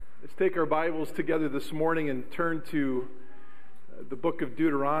take our Bibles together this morning and turn to the book of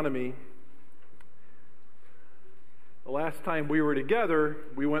Deuteronomy. The last time we were together,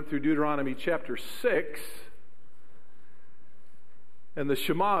 we went through Deuteronomy chapter 6 and the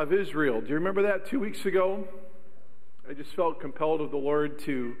Shema of Israel. Do you remember that 2 weeks ago? I just felt compelled of the Lord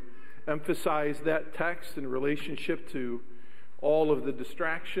to emphasize that text in relationship to all of the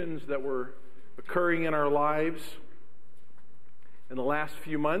distractions that were occurring in our lives in the last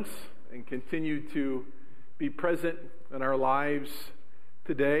few months and continue to be present in our lives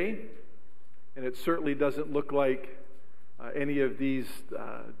today. And it certainly doesn't look like any of these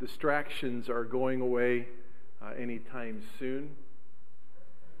distractions are going away anytime soon.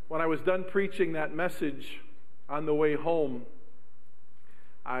 When I was done preaching that message on the way home,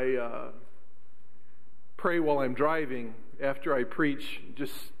 I pray while I'm driving after I preach,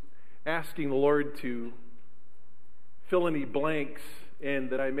 just asking the Lord to fill any blanks in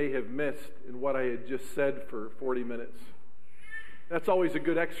that I may have missed in what I had just said for 40 minutes. That's always a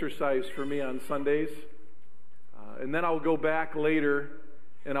good exercise for me on Sundays. And then I'll go back later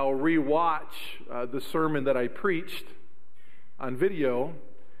and I'll re-watch the sermon that I preached on video,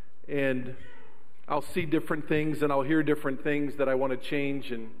 and I'll see different things and I'll hear different things that I want to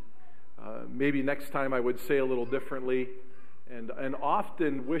change, and maybe next time I would say a little differently, and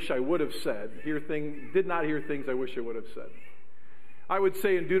often wish I would have said, did not hear things I wish I would have said. I would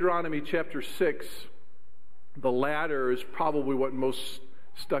say in Deuteronomy chapter 6, the latter is probably what most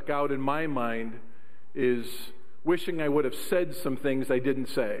stuck out in my mind, is wishing I would have said some things I didn't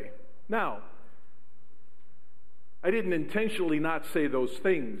say. Now, I didn't intentionally not say those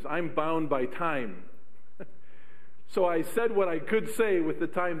things. I'm bound by time. So I said what I could say with the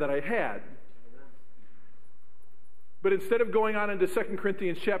time that I had. But instead of going on into 2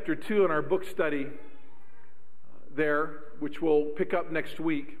 Corinthians chapter 2 in our book study there, which we'll pick up next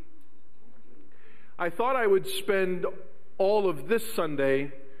week, I thought I would spend all of this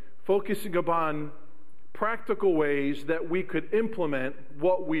Sunday focusing upon practical ways that we could implement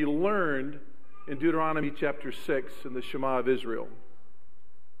what we learned in Deuteronomy chapter 6 in the Shema of Israel.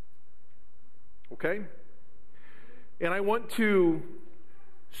 Okay? And I want to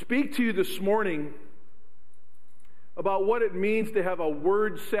speak to you this morning about what it means to have a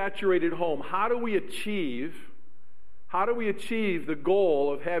word-saturated home. How do we achieve the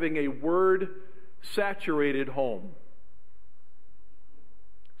goal of having a word-saturated home?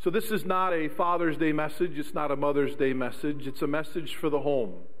 So this is not a Father's Day message. It's not a Mother's Day message. It's a message for the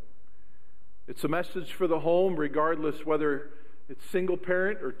home. It's a message for the home regardless whether it's single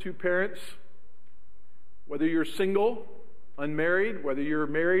parent or two parents, whether you're single, unmarried, whether you're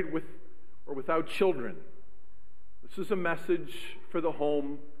married with or without children. This is a message for the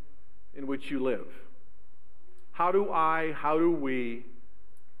home in which you live. How do we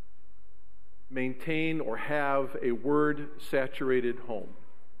maintain or have a word-saturated home?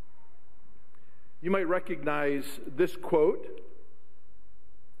 You might recognize this quote: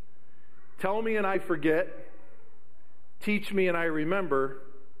 "Tell me and I forget, teach me and I remember,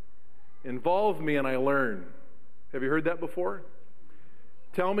 involve me and I learn." Have you heard that before?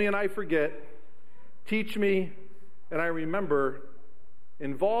 Tell me and I forget, teach me and I remember,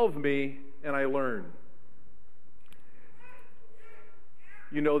 involve me and I learn.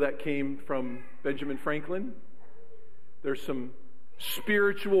 You know that came from Benjamin Franklin. There's some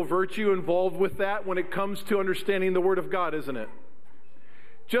spiritual virtue involved with that when it comes to understanding the Word of God, isn't it?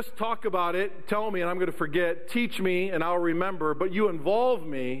 Just talk about it, tell me and I'm going to forget, teach me and I'll remember, but you involve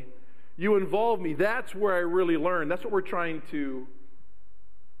me, that's where I really learn. That's what we're trying to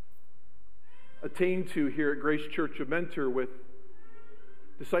attain to here at Grace Church of Mentor with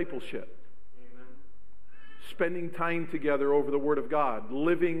discipleship. Amen. Spending time together over the Word of God,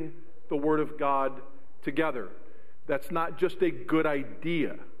 living the Word of God together. That's not just a good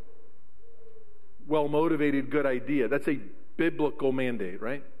idea, well-motivated good idea. That's a biblical mandate,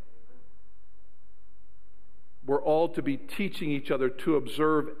 right? We're all to be teaching each other to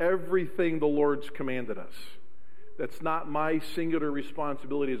observe everything the Lord's commanded us. That's not my singular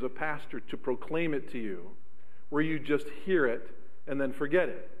responsibility as a pastor to proclaim it to you, where you just hear it and then forget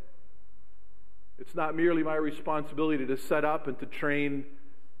it. It's not merely my responsibility to set up and to train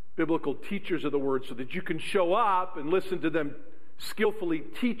biblical teachers of the Word so that you can show up and listen to them skillfully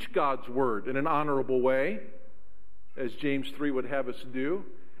teach God's Word in an honorable way, as James 3 would have us do,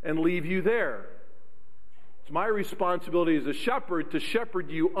 and leave you there. It's my responsibility as a shepherd to shepherd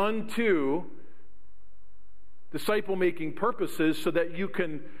you unto disciple-making purposes so that you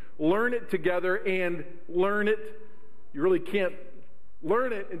can learn it together and learn it. You really can't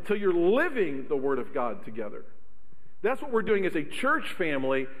learn it until you're living the Word of God together. That's what we're doing as a church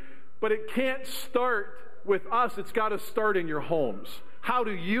family. But it can't start with us. It's got to start in your homes. How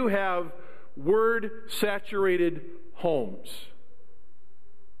do you have word-saturated homes?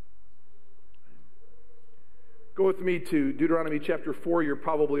 Go with me to Deuteronomy chapter 4. You're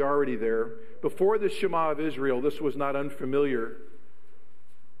probably already there. Before the Shema of Israel, this was not unfamiliar.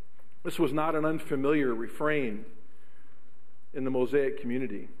 This was not an unfamiliar refrain in the Mosaic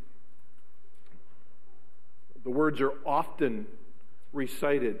community. The words are often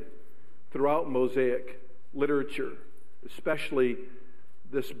recited throughout Mosaic literature, especially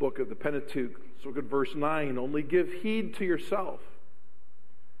this book of the Pentateuch. So look at verse 9. Only give heed to yourself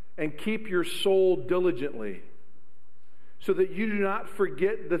and keep your soul diligently, so that you do not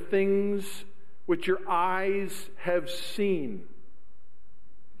forget the things which your eyes have seen.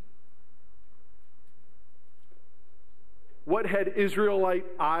 What had Israelite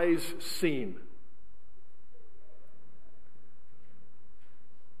eyes seen?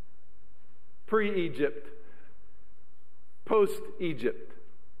 Pre-Egypt, post-Egypt.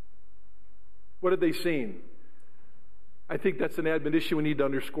 What had they seen? I think that's an admonition we need to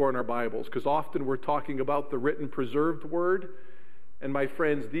underscore in our Bibles, because often we're talking about the written, preserved word. And my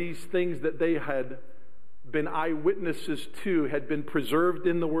friends, these things that they had been eyewitnesses to had been preserved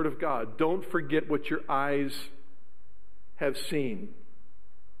in the Word of God. Don't forget what your eyes have seen.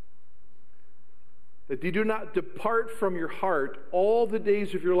 That you do not depart from your heart all the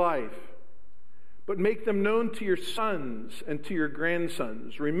days of your life, but make them known to your sons and to your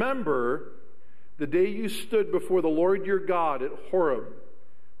grandsons. Remember the day you stood before the Lord your God at Horeb,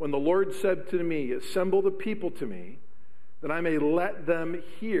 when the Lord said to me, assemble the people to me, that I may let them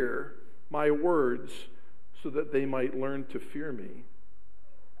hear my words, so that they might learn to fear me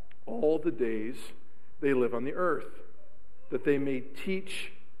all the days they live on the earth, that they may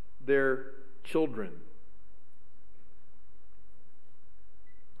teach their children.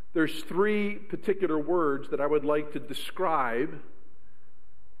 There's three particular words that I would like to describe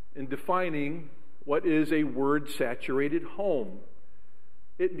in defining what is a word-saturated home.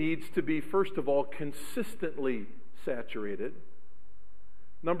 It needs to be, first of all, consistently saturated.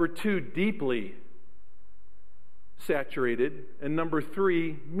 Number two, deeply saturated. And number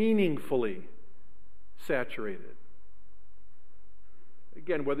three, meaningfully saturated.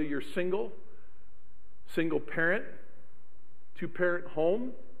 Again, whether you're single parent, two-parent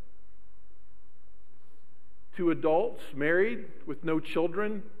home, two adults married with no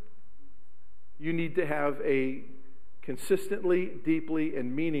children, you need to have a consistently, deeply,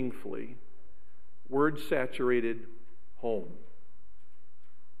 and meaningfully word-saturated home.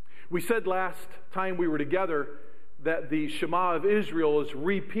 We said last time we were together that the Shema of Israel is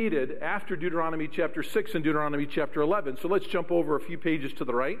repeated after Deuteronomy chapter 6 and Deuteronomy chapter 11. So let's jump over a few pages to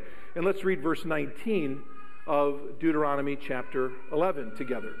the right, and let's read verse 19 of Deuteronomy chapter 11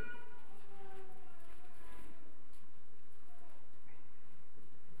 together.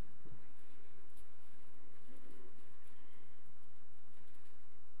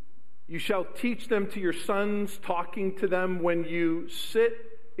 You shall teach them to your sons, talking to them when you sit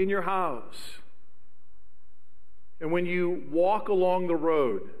in your house, and when you walk along the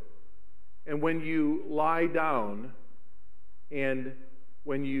road, and when you lie down, and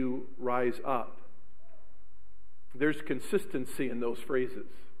when you rise up. There's consistency in those phrases.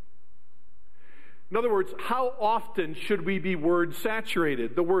 In other words, how often should we be word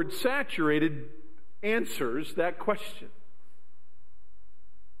saturated? The word saturated answers that question.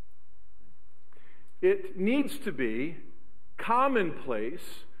 It needs to be commonplace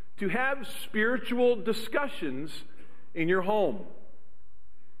to have spiritual discussions in your home.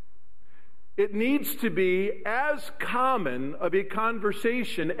 It needs to be as common of a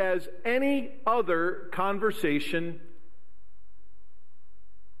conversation as any other conversation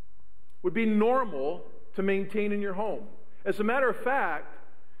would be normal to maintain in your home. As a matter of fact,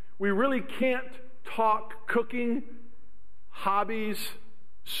 we really can't talk cooking, hobbies,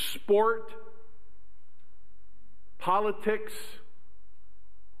 sport, politics,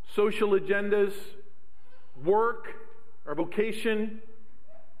 social agendas, work, our vocation,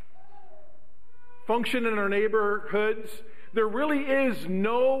 function in our neighborhoods. There really is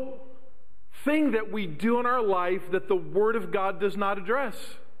no thing that we do in our life that the Word of God does not address.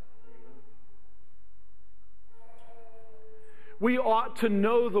 We ought to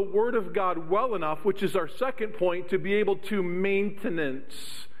know the Word of God well enough, which is our second point, to be able to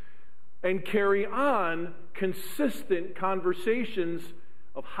maintenance and carry on consistent conversations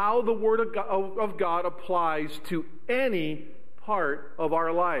of how the Word of God applies to any part of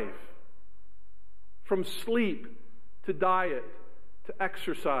our life. From sleep to diet to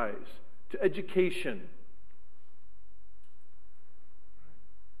exercise to education.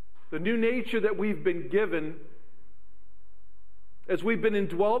 the new nature that we've been given as we've been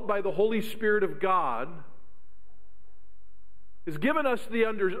indwelt by the Holy Spirit of God, has given us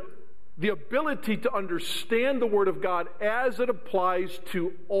the ability to understand the Word of God as it applies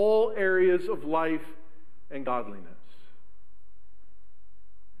to all areas of life and godliness.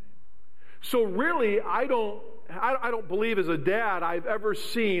 So really, I don't believe as a dad I've ever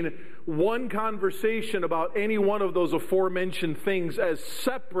seen one conversation about any one of those aforementioned things as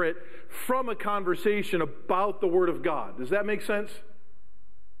separate from a conversation about the Word of God. Does that make sense?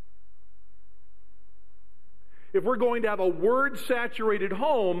 If we're going to have a Word-saturated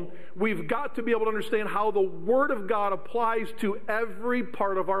home, we've got to be able to understand how the Word of God applies to every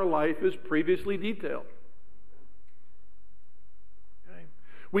part of our life as previously detailed. Okay?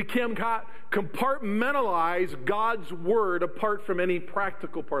 We cannot compartmentalize God's Word apart from any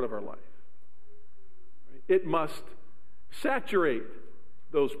practical part of our life. It must saturate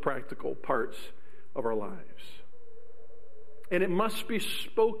those practical parts of our lives. And it must be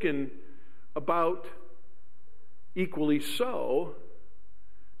spoken about equally so,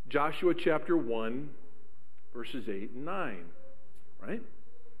 Joshua chapter 1, verses 8 and 9, right?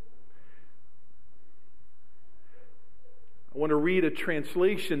 I want to read a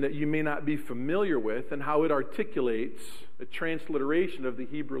translation that you may not be familiar with and how it articulates a transliteration of the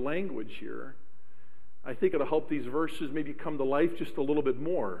Hebrew language here. I think it'll help these verses maybe come to life just a little bit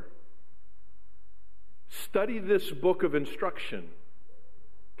more. Study this book of instruction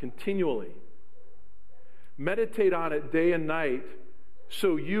continually. Meditate on it day and night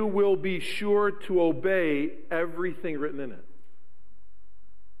so you will be sure to obey everything written in it.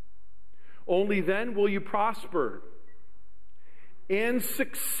 Only then will you prosper and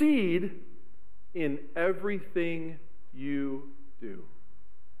succeed in everything you do.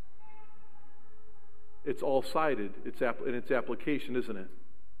 It's all-sided in its application, isn't it?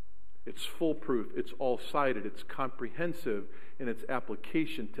 It's foolproof. It's all-sided. It's comprehensive in its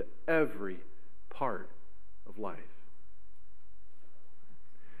application to every part of life.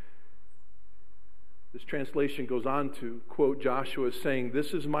 This translation goes on to quote Joshua saying,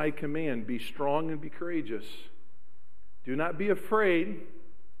 "This is my command, be strong and be courageous. Do not be afraid.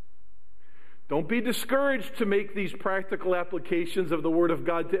 Don't be discouraged to make these practical applications of the Word of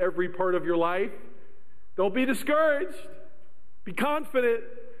God to every part of your life. Don't be discouraged. Be confident.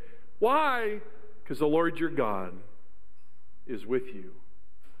 Why? Because the Lord your God is with you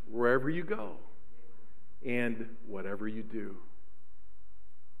wherever you go and whatever you do."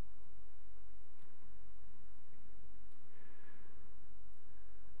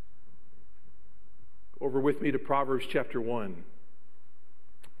 Over with me to Proverbs chapter 1,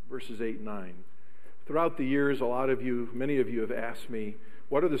 verses 8 and 9. Throughout the years, many of you have asked me,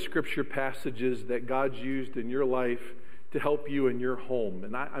 what are the scripture passages that God's used in your life to help you in your home?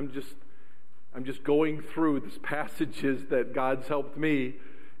 And I'm just going through these passages that God's helped me.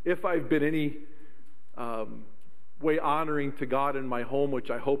 If I've been any way honoring to God in my home, which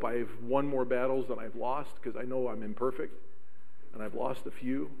I hope I've won more battles than I've lost, because I know I'm imperfect, and I've lost a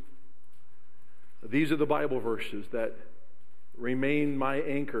few. These are the Bible verses that remain my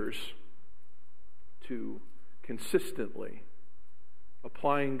anchors to consistently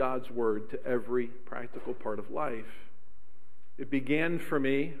applying God's Word to every practical part of life. It began for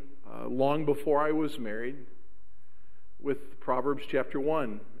me long before I was married with Proverbs chapter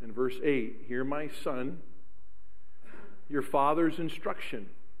 1 and verse 8. "Hear, my son, your father's instruction,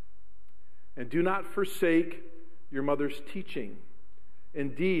 and do not forsake your mother's teaching.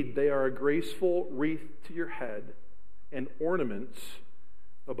 Indeed, they are a graceful wreath to your head and ornaments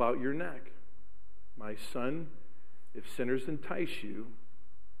about your neck. My son, if sinners entice you,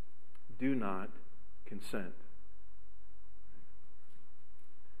 do not consent."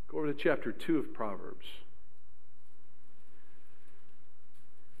 Go over to chapter 2 of Proverbs.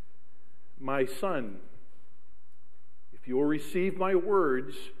 "My son, if you will receive my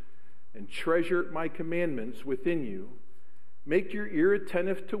words and treasure my commandments within you, make your ear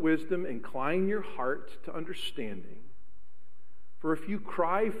attentive to wisdom, incline your heart to understanding. For if you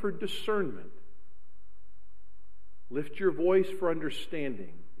cry for discernment, lift your voice for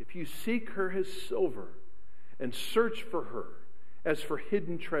understanding. If you seek her as silver and search for her as for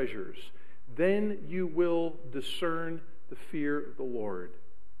hidden treasures, then you will discern the fear of the Lord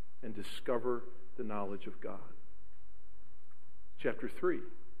and discover the knowledge of God." Chapter 3,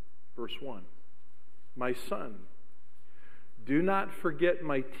 verse 1. "My son, do not forget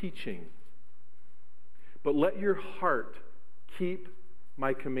my teaching, but let your heart keep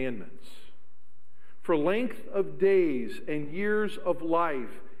my commandments. For length of days and years of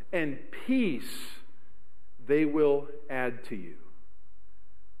life and peace they will add to you.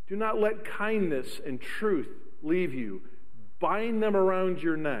 Do not let kindness and truth leave you. Bind them around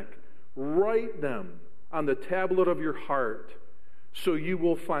your neck. Write them on the tablet of your heart, so you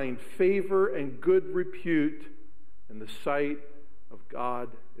will find favor and good repute in the sight of God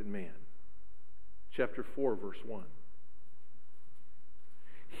and man. Chapter 4, verse 1.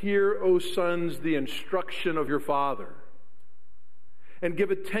 Hear, O sons, the instruction of your father, and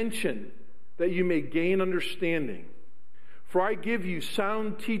give attention that you may gain understanding. For I give you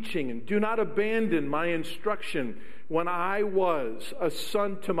sound teaching, and do not abandon my instruction. When I was a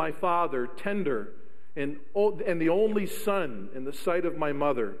son to my father, tender, and the only son in the sight of my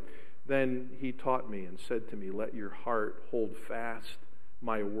mother, then he taught me and said to me, let your heart hold fast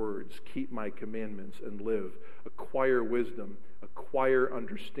my words, keep my commandments, and live. Acquire wisdom, acquire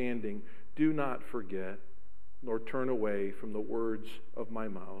understanding. Do not forget, nor turn away from the words of my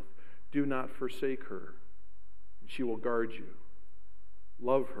mouth. Do not forsake her. She will guard you.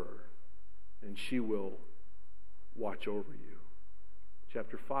 Love her, and she will watch over you.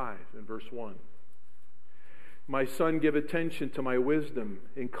 Chapter 5 and verse 1. My son, give attention to my wisdom.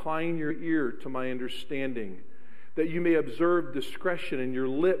 Incline your ear to my understanding, that you may observe discretion, and your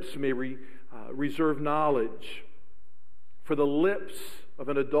lips may reserve knowledge. For the lips of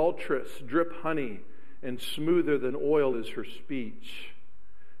an adulteress drip honey, and smoother than oil is her speech.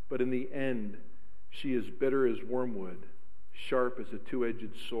 But in the end, she is bitter as wormwood, sharp as a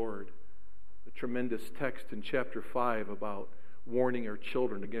two-edged sword. A tremendous text in chapter 5 about warning our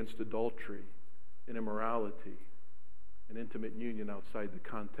children against adultery and immorality and intimate union outside the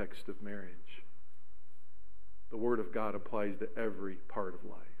context of marriage. The Word of God applies to every part of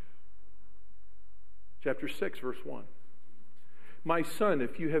life. Chapter 6, verse 1. My son,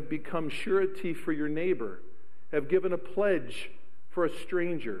 if you have become surety for your neighbor, have given a pledge for a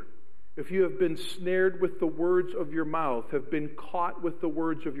stranger, if you have been snared with the words of your mouth, have been caught with the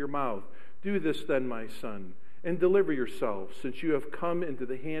words of your mouth, do this then, my son, and deliver yourself, since you have come into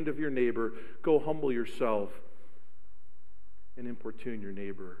the hand of your neighbor. Go humble yourself and importune your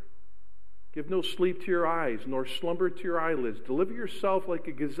neighbor. Give no sleep to your eyes, nor slumber to your eyelids. Deliver yourself like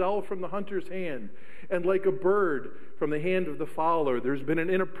a gazelle from the hunter's hand, and like a bird from the hand of the fowler. There's been an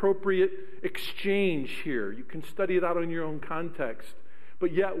inappropriate exchange here. You can study it out in your own context.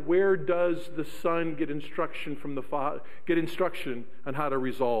 But yet, where does the son get instruction from the father? Get instruction on how to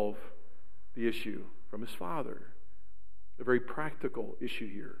resolve the issue from his father? A very practical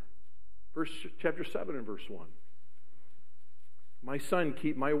issue here. Chapter 7 and verse 1. My son,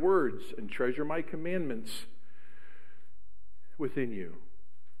 keep my words and treasure my commandments within you.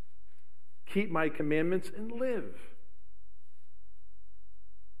 Keep my commandments and live.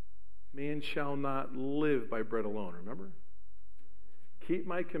 Man shall not live by bread alone, remember? Keep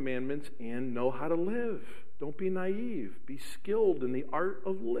my commandments and know how to live. Don't be naive. Be skilled in the art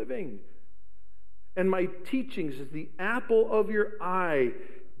of living. And my teachings is the apple of your eye.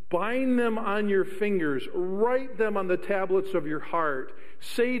 Bind them on your fingers. Write them on the tablets of your heart.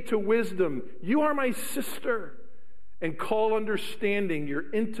 Say to wisdom, you are my sister. And call understanding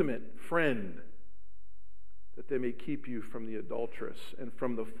your intimate friend, that they may keep you from the adulteress and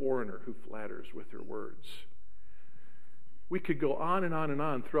from the foreigner who flatters with her words. We could go on and on and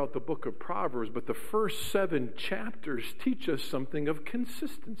on throughout the book of Proverbs, but the first 7 chapters teach us something of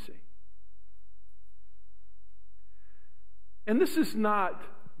consistency. And this is not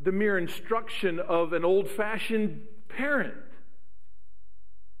the mere instruction of an old-fashioned parent.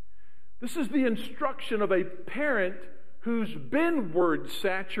 This is the instruction of a parent who's been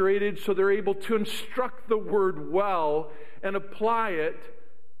word-saturated, so they're able to instruct the word well and apply it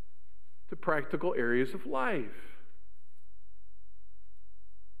to practical areas of life.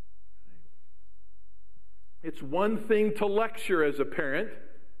 It's one thing to lecture as a parent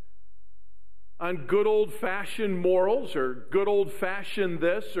on good old-fashioned morals or good old-fashioned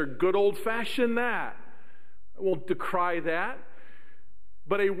this or good old-fashioned that. I won't decry that.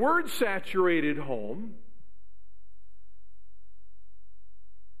 But a word-saturated home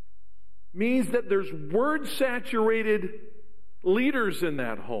means that there's word-saturated leaders in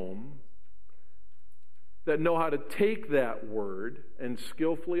that home that know how to take that word and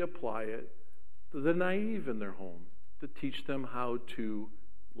skillfully apply it to the naive in their home, to teach them how to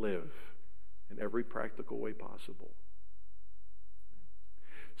live in every practical way possible.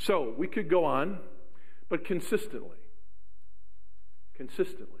 So, we could go on, but consistently.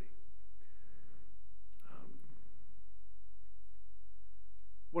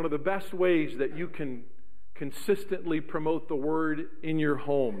 One of the best ways that you can consistently promote the word in your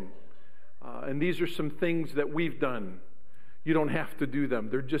home, and these are some things that we've done. You don't have to do them.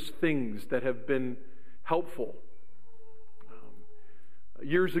 They're just things that have been helpful.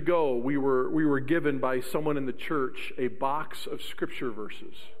 Years ago, we were given by someone in the church a box of scripture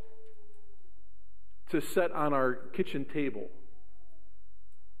verses to set on our kitchen table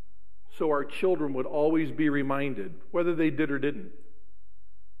so our children would always be reminded, whether they did or didn't,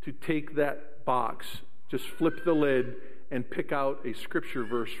 to take that box, just flip the lid, and pick out a scripture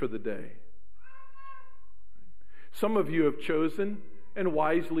verse for the day. Some of you have chosen, and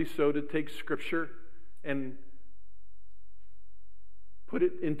wisely so, to take scripture and put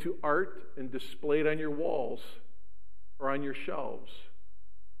it into art and display it on your walls or on your shelves.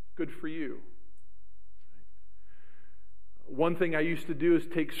 Good for you. One thing I used to do is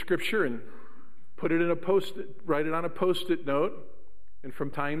take scripture and put it in write it on a Post-it note, and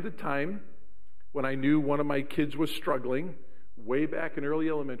from time to time, when I knew one of my kids was struggling, way back in early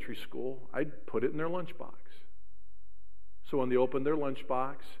elementary school, I'd put it in their lunchbox. So when they opened their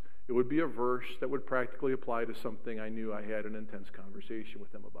lunchbox, it would be a verse that would practically apply to something I knew I had an intense conversation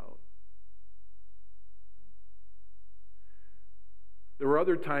with them about. There were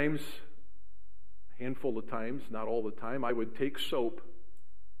other times, a handful of times, not all the time, I would take soap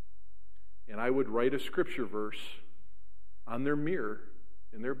and I would write a scripture verse on their mirror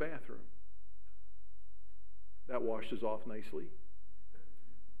in their bathroom. That washes off nicely.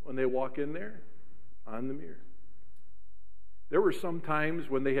 When they walk in there, on the mirror. There were some times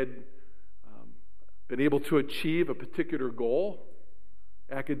when they had been able to achieve a particular goal,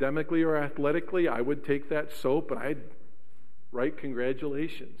 academically or athletically. I would take that soap and I'd write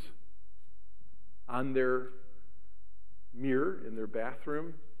congratulations on their mirror in their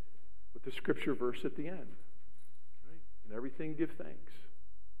bathroom with the scripture verse at the end. Right? And everything give thanks,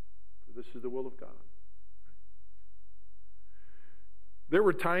 for this is the will of God. There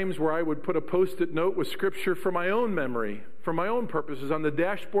were times where I would put a Post-it note with scripture for my own memory, for my own purposes, on the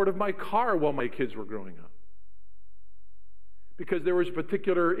dashboard of my car while my kids were growing up. Because there was a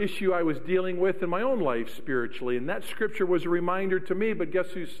particular issue I was dealing with in my own life spiritually, and that scripture was a reminder to me, but guess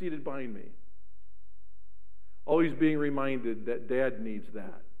who's seated behind me? Always being reminded that Dad needs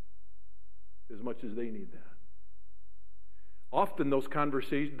that as much as they need that. Often those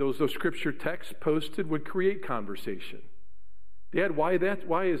conversations, those scripture texts posted would create conversation. Dad, why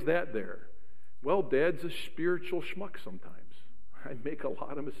is that there? Well, Dad's a spiritual schmuck sometimes. I make a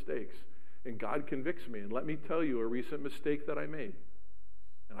lot of mistakes, and God convicts me. And let me tell you a recent mistake that I made.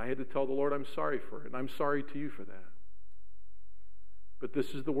 And I had to tell the Lord I'm sorry for it, and I'm sorry to you for that. But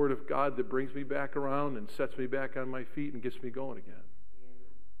this is the Word of God that brings me back around and sets me back on my feet and gets me going again.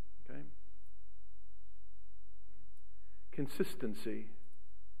 Okay? Consistency.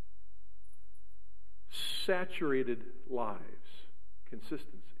 Saturated lives.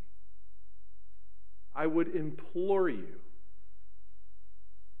 Consistency. I would implore you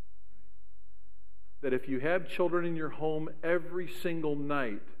that if you have children in your home every single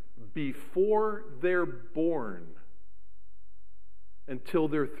night before they're born until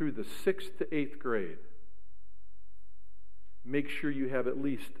they're through the 6th to 8th grade, make sure you have at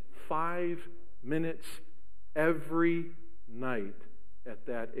least 5 minutes every night at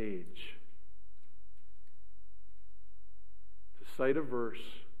that age. Cite a verse,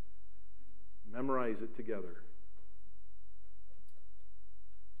 memorize it together,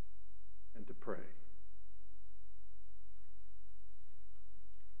 and to pray.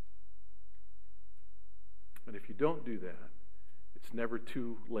 And if you don't do that, it's never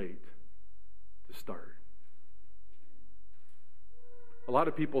too late to start. A lot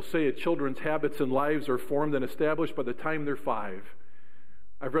of people say that children's habits and lives are formed and established by the time they're 5.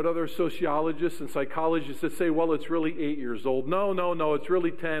 I've read other sociologists and psychologists that say, well, it's really 8 years old. No, it's really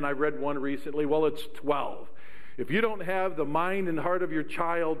 10. I read one recently. Well, it's 12. If you don't have the mind and heart of your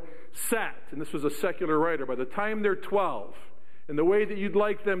child set, and this was a secular writer, by the time they're 12, in the way that you'd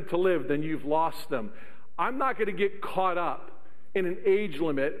like them to live, then you've lost them. I'm not going to get caught up in an age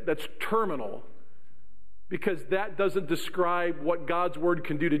limit that's terminal, because that doesn't describe what God's Word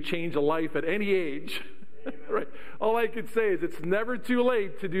can do to change a life at any age. Right. All I can say is it's never too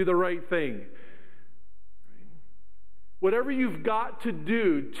late to do the right thing. Whatever you've got to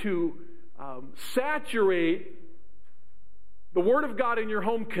do to saturate the Word of God in your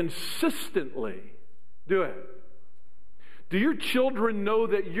home consistently, do it. Do your children know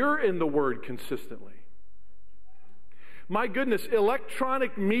that you're in the Word consistently? My goodness,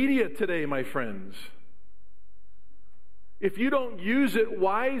 electronic media today, my friends. If you don't use it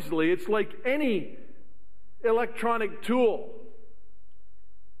wisely, it's like any electronic tool.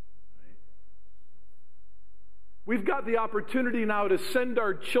 We've got the opportunity now to send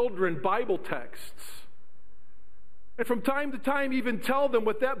our children Bible texts. And from time to time, even tell them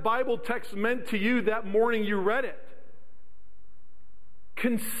what that Bible text meant to you that morning you read it.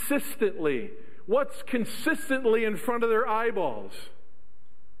 consistently? What's consistently in front of their eyeballs?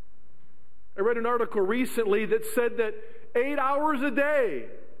 I read an article recently that said that 8 hours a day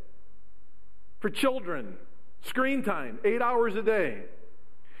for children, screen time, 8 hours a day.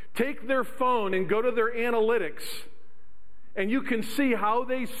 Take their phone and go to their analytics, and you can see how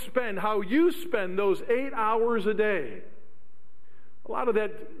you spend those 8 hours a day. A lot of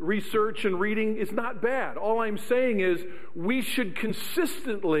that research and reading is not bad. All I'm saying is we should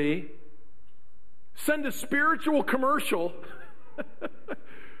consistently send a spiritual commercial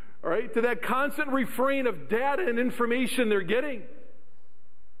all right, to that constant refrain of data and information they're getting.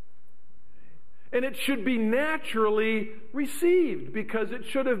 And it should be naturally received because it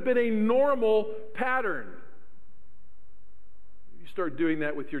should have been a normal pattern. You start doing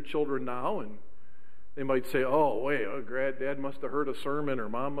that with your children now, and they might say, oh, wait, Dad must have heard a sermon or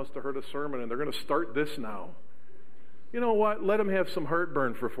Mom must have heard a sermon, and they're going to start this now. You know what? Let them have some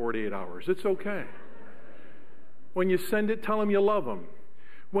heartburn for 48 hours. It's okay. When you send it, tell them you love them.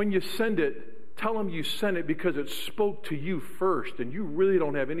 When you send it, tell them you sent it because it spoke to you first, and you really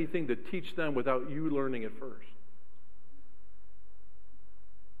don't have anything to teach them without you learning it first.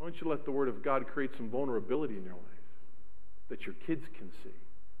 Why don't you let the Word of God create some vulnerability in your life that your kids can see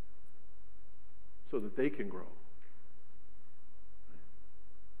so that they can grow?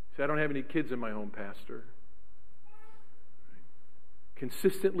 See, I don't have any kids in my home, Pastor.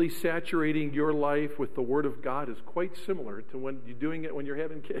 Consistently saturating your life with the Word of God is quite similar to when you're doing it when you're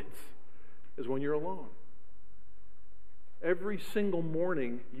having kids, as when you're alone. Every single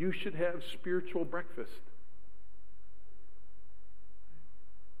morning, you should have spiritual breakfast.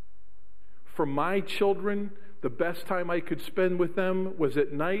 For my children, the best time I could spend with them was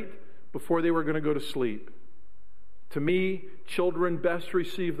at night before they were going to go to sleep. To me, children best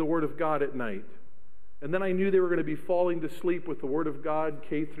receive the Word of God at night. And then I knew they were going to be falling to sleep with the Word of God,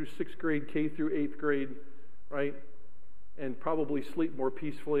 K through 6th grade, K through 8th grade, right? And probably sleep more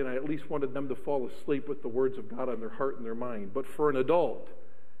peacefully, and I at least wanted them to fall asleep with the words of God on their heart and their mind. But for an adult,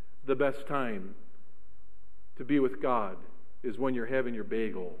 the best time to be with God is when you're having your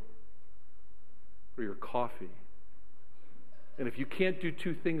bagel or your coffee. And if you can't do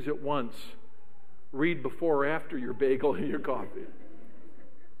two things at once, read before or after your bagel and your coffee.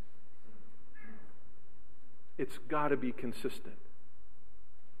 It's got to be consistent.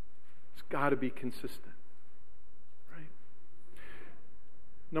 It's got to be consistent. Right?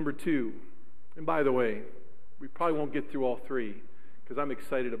 Number 2, and by the way, we probably won't get through all 3 because I'm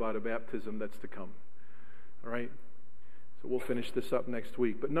excited about a baptism that's to come. All right? So we'll finish this up next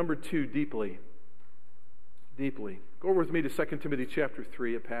week. But number 2, deeply. Go over with me to 2 Timothy chapter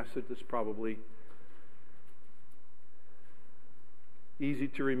 3, a passage that's probably easy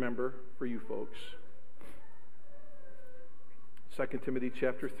to remember for you folks. 2 Timothy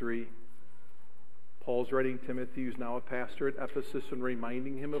chapter 3. Paul's writing Timothy, who's now a pastor at Ephesus, and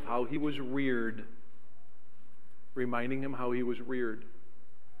reminding him of how he was reared.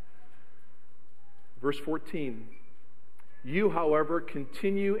 Verse 14. You, however,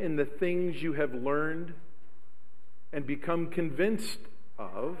 continue in the things you have learned and become convinced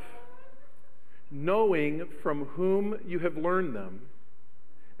of, knowing from whom you have learned them,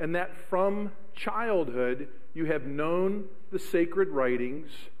 and that from childhood you have known the sacred writings,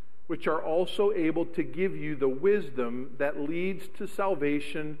 which are also able to give you the wisdom that leads to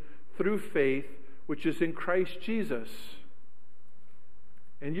salvation through faith, which is in Christ Jesus.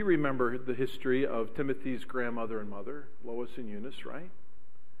 And you remember the history of Timothy's grandmother and mother, Lois and Eunice, right?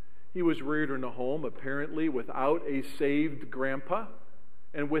 He was reared in a home apparently without a saved grandpa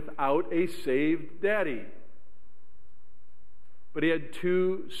and without a saved daddy. But he had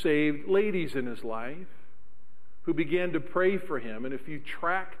 2 saved ladies in his life who began to pray for him. And if you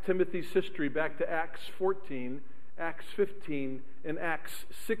track Timothy's history back to Acts 14, Acts 15, and Acts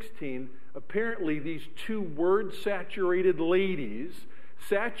 16, apparently these 2 word-saturated ladies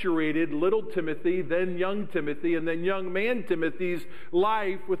saturated little Timothy, then young Timothy, and then young man Timothy's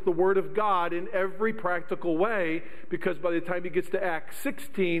life with the Word of God in every practical way, because by the time he gets to Acts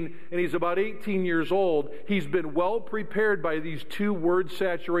 16 and he's about 18 years old, he's been well prepared by these 2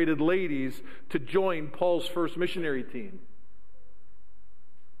 word-saturated ladies to join Paul's first missionary team.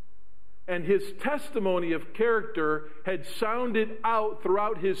 And his testimony of character had sounded out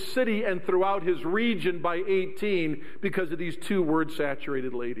throughout his city and throughout his region by 18 because of these 2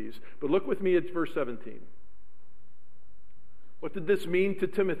 word-saturated ladies. But look with me at verse 17. What did this mean to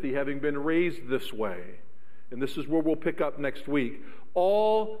Timothy, having been raised this way? And this is where we'll pick up next week.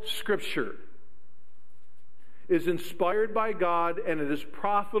 All Scripture is inspired by God, and it is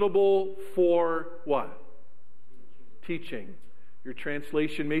profitable for what? Teaching. Your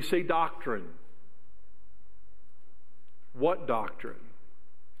translation may say doctrine. What doctrine?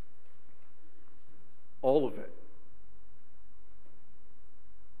 All of it.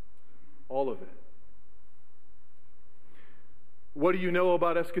 All of it. What do you know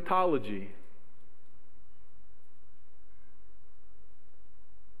about eschatology?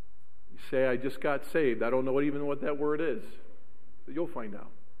 You say, I just got saved. I don't know even what that word is. But you'll find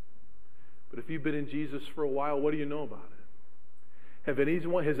out. But if you've been in Jesus for a while, what do you know about it?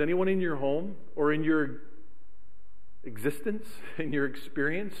 Has anyone in your home or in your existence, in your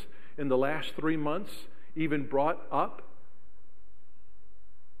experience in the last 3 months even brought up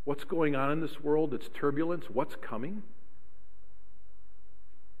what's going on in this world, its turbulence, what's coming?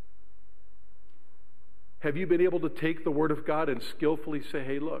 Have you been able to take the Word of God and skillfully say,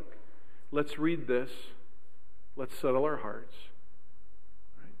 hey, look, let's read this, let's settle our hearts,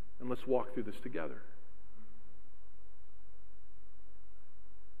 right? And let's walk through this together.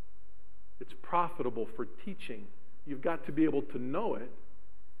 It's profitable for teaching. You've got to be able to know it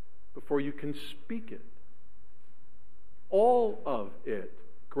before you can speak it. All of it.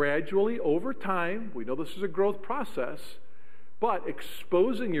 Gradually, over time, we know this is a growth process, but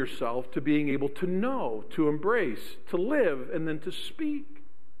exposing yourself to being able to know, to embrace, to live, and then to speak.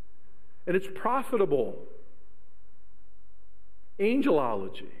 And it's profitable.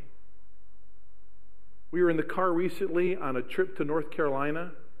 Angelology. We were in the car recently on a trip to North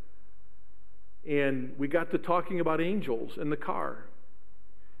Carolina, and we got to talking about angels in the car.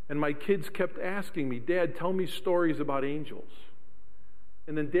 And my kids kept asking me, Dad, tell me stories about angels.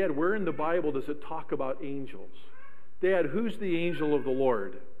 And then, Dad, where in the Bible does it talk about angels? Dad, who's the angel of the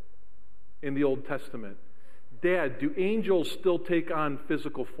Lord in the Old Testament? Dad, do angels still take on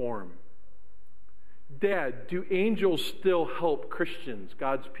physical form? Dad, do angels still help Christians,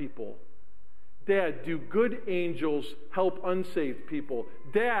 God's people? Dad, do good angels help unsaved people?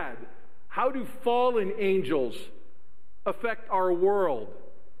 Dad, how do fallen angels affect our world?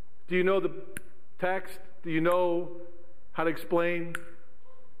 Do you know the text? Do you know how to explain?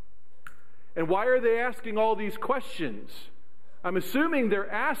 And why are they asking all these questions? I'm assuming they're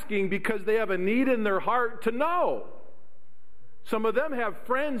asking because they have a need in their heart to know. Some of them have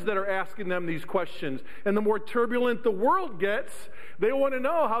friends that are asking them these questions. And the more turbulent the world gets, they want to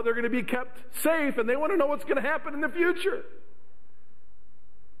know how they're going to be kept safe, and they want to know what's going to happen in the future.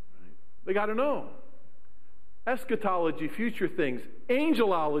 They got to know. Eschatology, future things.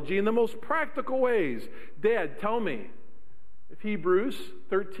 Angelology in the most practical ways. Dad, tell me, if Hebrews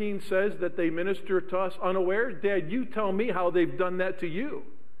 13 says that they minister to us unawares, Dad, you tell me how they've done that to you.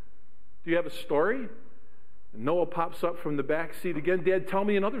 Do you have a story? And Noah pops up from the back seat again. Dad, tell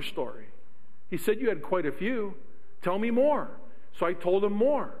me another story. He said you had quite a few. Tell me more. So I told him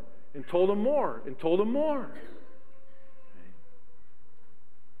more, and told him more, and told him more.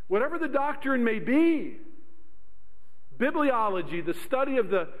 Whatever the doctrine may be, bibliology, the study of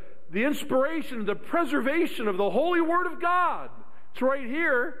the inspiration, the preservation of the Holy Word of God. It's right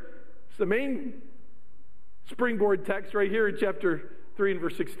here. It's the main springboard text right here in chapter 3 and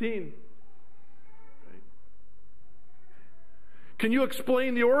verse 16. Can you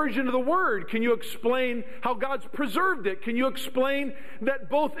explain the origin of the Word? Can you explain how God's preserved it? Can you explain that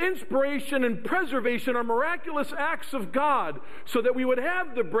both inspiration and preservation are miraculous acts of God so that we would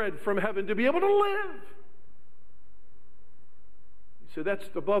have the bread from heaven to be able to live? So that's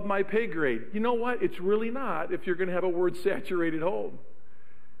above my pay grade. You know what? It's really not if you're going to have a word-saturated home.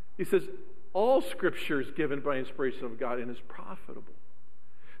 He says, all Scripture is given by inspiration of God and is profitable.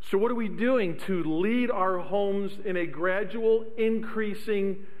 So what are we doing to lead our homes in a gradual,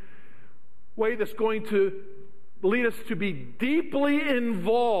 increasing way that's going to lead us to be deeply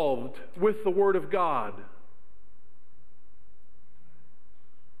involved with the Word of God?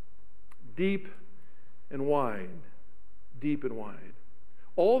 Deep and wide. Deep and wide.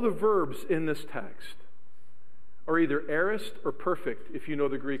 All the verbs in this text are either aorist or perfect if you know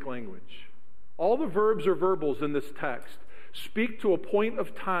the Greek language. All the verbs or verbals in this text speak to a point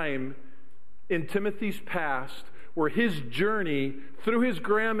of time in Timothy's past where his journey through his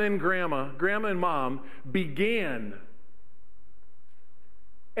grandma and mom began.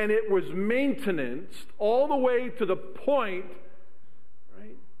 And it was maintenanced all the way to the point,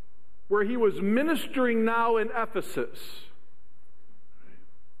 right, where he was ministering now in Ephesus.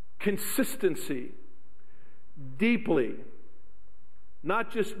 Consistency, deeply,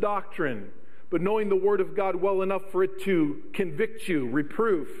 not just doctrine, but knowing the Word of God well enough for it to convict you,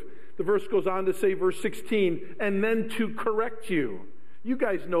 reproof. The verse goes on to say, verse 16, and then to correct you. You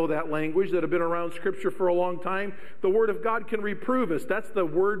guys know that language that have been around Scripture for a long time. The Word of God can reprove us. That's the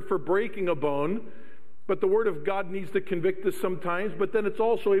word for breaking a bone. But the Word of God needs to convict us sometimes, but then it's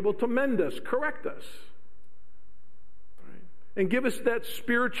also able to mend us, correct us. Right? And give us that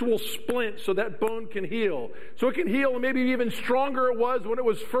spiritual splint so that bone can heal. So it can heal and maybe even stronger it was when it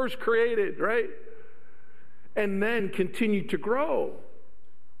was first created, right? And then continue to grow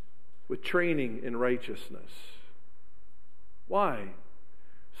with training in righteousness. Why?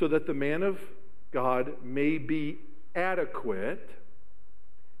 So that the man of God may be adequate,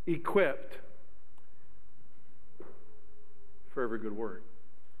 equipped for every good word.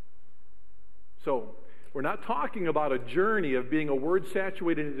 So, we're not talking about a journey of being a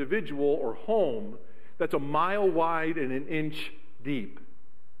word-saturated individual or home that's a mile wide and an inch deep.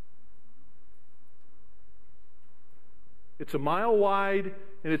 It's a mile wide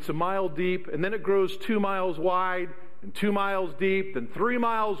and it's a mile deep, and then it grows 2 miles wide and 2 miles deep, then 3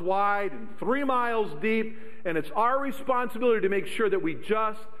 miles wide and 3 miles deep, and it's our responsibility to make sure that we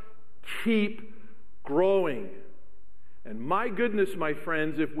just keep growing. And my goodness, my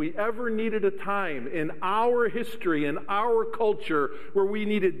friends, if we ever needed a time in our history, in our culture, where we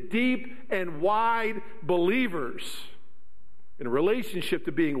needed deep and wide believers in relationship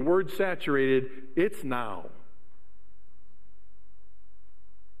to being word-saturated, it's now.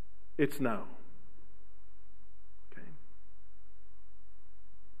 It's now. Okay?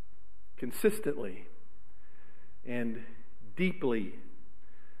 Consistently and deeply.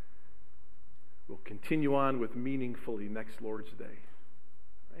 We'll continue on with meaningfully next Lord's Day.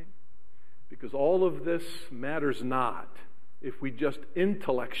 Right? Because all of this matters not if we just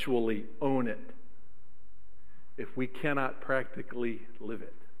intellectually own it, if we cannot practically live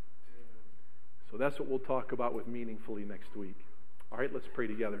it. So that's what we'll talk about with meaningfully next week. All right, let's pray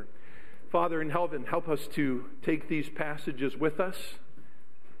together. Father in heaven, help us to take these passages with us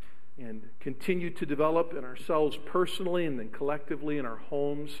and continue to develop in ourselves personally and then collectively in our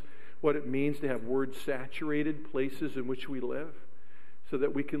homes what it means to have word-saturated places in which we live so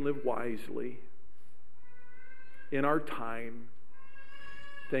that we can live wisely in our time.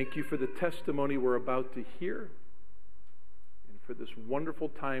 Thank you for the testimony we're about to hear and for this wonderful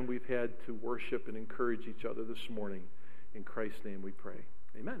time we've had to worship and encourage each other this morning. In Christ's name we pray.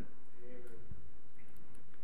 Amen. Amen.